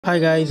Hi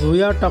guys,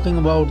 we are talking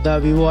about the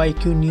Vivo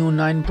iQOO Neo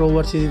 9 Pro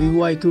versus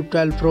Vivo iQOO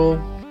 12 Pro.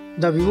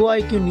 The Vivo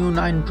iQOO Neo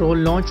 9 Pro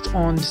launched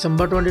on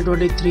December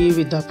 2023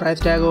 with the price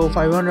tag of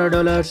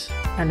 $500,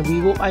 and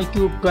Vivo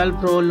iQOO 12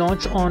 Pro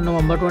launched on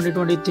November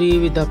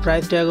 2023 with the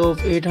price tag of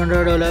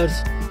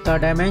 $800. The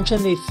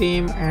dimension is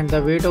same and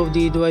the weight of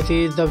these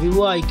devices. The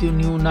Vivo iQOO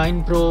Neo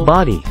 9 Pro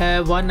body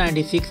have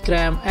 196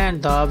 gram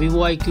and the Vivo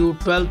iQOO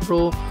 12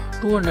 Pro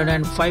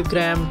 205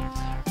 gram.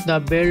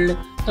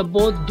 The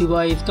both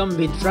device come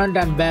with front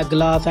and back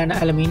glass and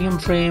aluminium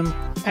frame,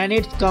 and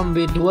it come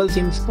with dual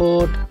SIM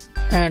support.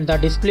 And the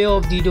display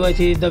of the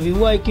devices, the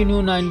Vivo iQOO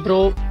Neo 9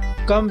 Pro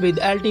come with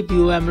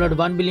LTPO AMOLED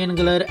 1 billion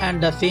color,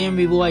 and the same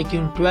Vivo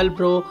iQOO 12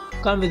 Pro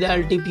come with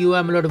LTPO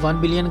AMOLED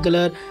 1 billion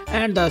color.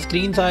 And the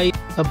screen size,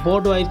 the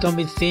both device come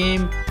with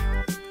same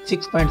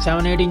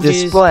 6.78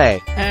 inches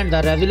display, and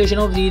the resolution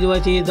of the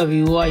devices, the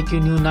Vivo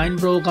iQOO Neo 9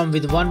 Pro come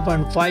with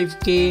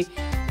 1.5K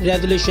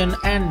resolution,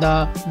 and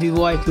the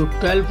Vivo iQOO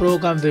 12 Pro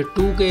come with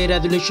 2K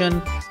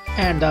resolution.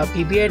 And the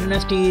PPI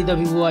density, the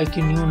Vivo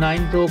iQOO Neo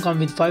 9 Pro come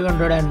with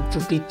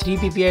 553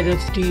 PPI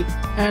density,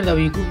 and the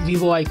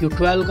Vivo iQOO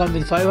 12 come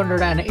with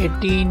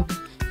 518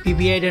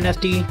 PPI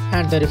density,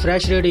 and the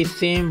refresh rate is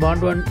same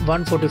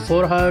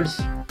 144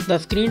 Hz. The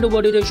screen to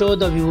body ratio,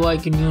 the Vivo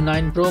iQOO Neo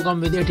 9 Pro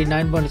come with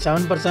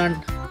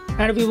 89.7%,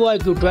 and Vivo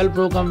iQOO 12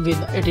 Pro come with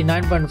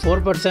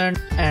 89.4%.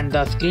 And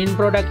the screen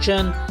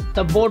protection,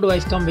 the both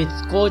device come with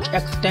Scotch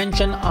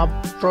extension up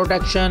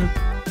protection.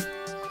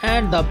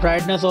 And the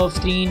brightness of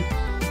screen,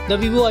 the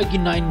Vivo iQOO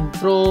 9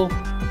 Pro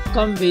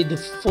come with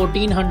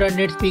 1400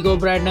 nits peak of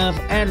brightness,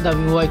 and the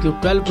Vivo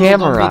iQOO 12 Pro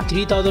come with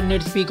 3000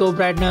 nits peak of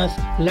brightness.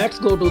 Let's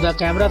go to the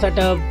camera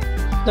setup.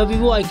 The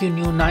Vivo iQOO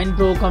Neo 9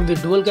 Pro come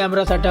with dual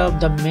camera setup.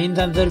 The main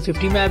sensor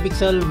 50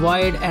 megapixel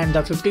wide and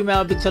the 50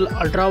 megapixel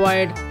ultra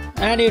wide,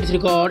 and it's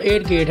record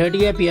 8K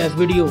 30fps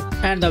video.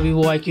 And the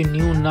Vivo iQOO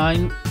Neo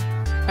 9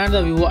 and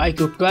the Vivo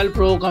iQOO 12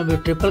 Pro come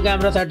with triple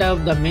camera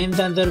setup. The main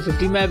sensor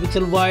 50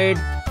 megapixel wide,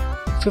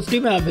 50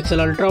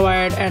 megapixel ultra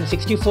wide and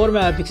 64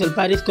 megapixel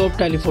periscope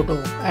telephoto,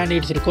 and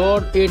it's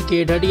record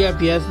 8K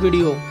 30fps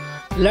video.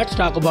 Let's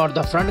talk about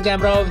the front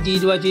camera of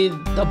these devices.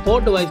 The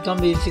both devices come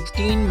with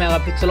 16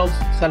 megapixel of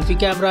selfie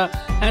camera,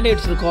 and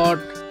it's record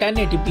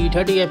 1080p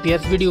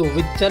 30fps video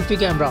with selfie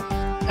camera.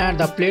 And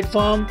the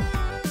platform,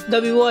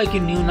 the Vivo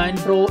iQOO Neo 9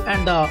 Pro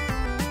and the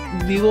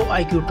Vivo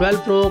iQOO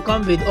 12 Pro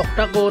come with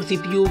octa-core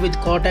CPU with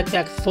Cortex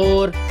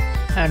X4.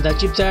 And the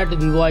chipset, the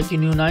Vivo iQOO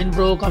Neo 9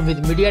 Pro come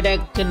with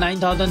MediaTek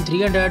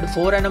 9300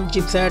 4nm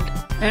chipset,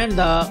 and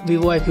the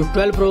Vivo iQOO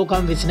 12 Pro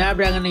come with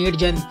Snapdragon 8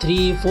 Gen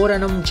 3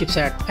 4nm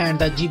chipset. And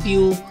the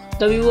GPU,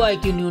 the Vivo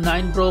iQOO Neo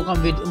 9 Pro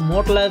come with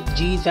Motorola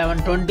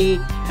G720,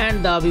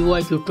 and the Vivo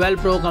iQOO 12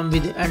 Pro come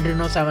with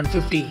Adreno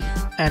 750.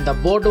 And the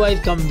both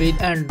devices come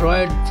with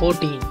Android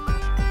 14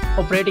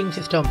 operating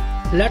system.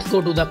 Let's go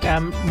to the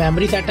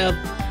memory setup.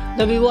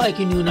 The Vivo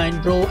iQOO Neo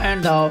 9 Pro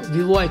and the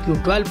Vivo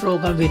iQOO 12 Pro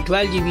come with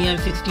 12GB and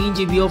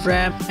 16GB of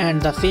RAM,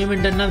 and the same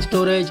internal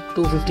storage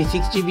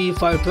 256GB,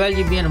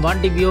 512GB and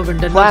 1TB of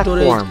internal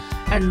storage,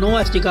 and no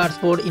SD card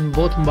support in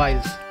both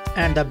mobiles.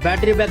 And the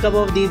battery backup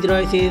of these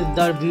devices,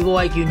 the Vivo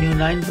iQOO Neo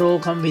 9 Pro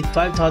come with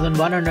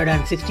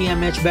 5160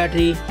 mAh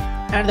battery,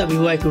 and the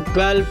Vivo iQOO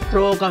 12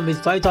 Pro come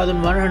with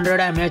 5100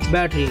 mAh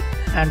battery.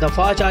 And the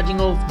fast charging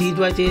of these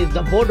devices,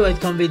 the both devices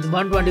come with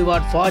 120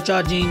 watt fast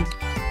charging,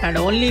 and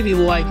only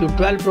Vivo iQOO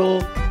 12 Pro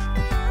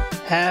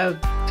have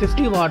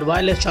 50 watt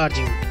wireless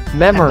charging.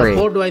 Memory. And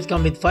the both devices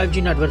come with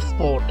 5G network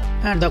support.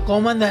 And the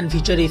common and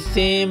feature is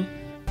same.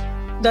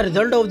 The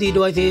result of the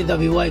devices, the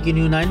Vivo iQOO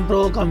Neo 9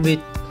 Pro come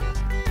with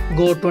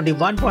got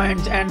 21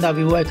 points, and the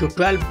Vivo iQOO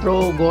 12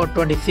 Pro got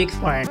 26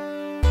 points.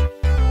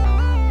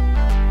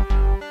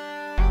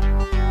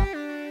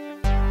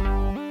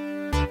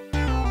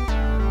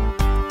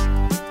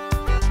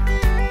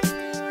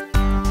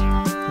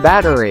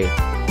 Battery.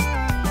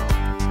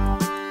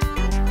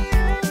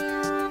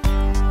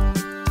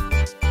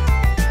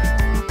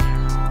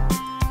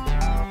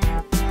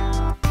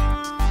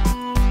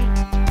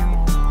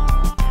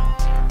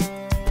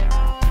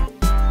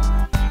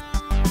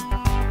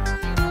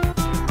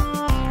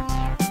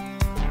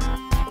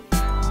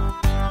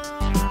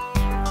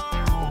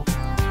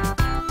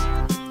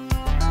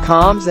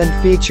 Comms and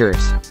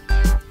features.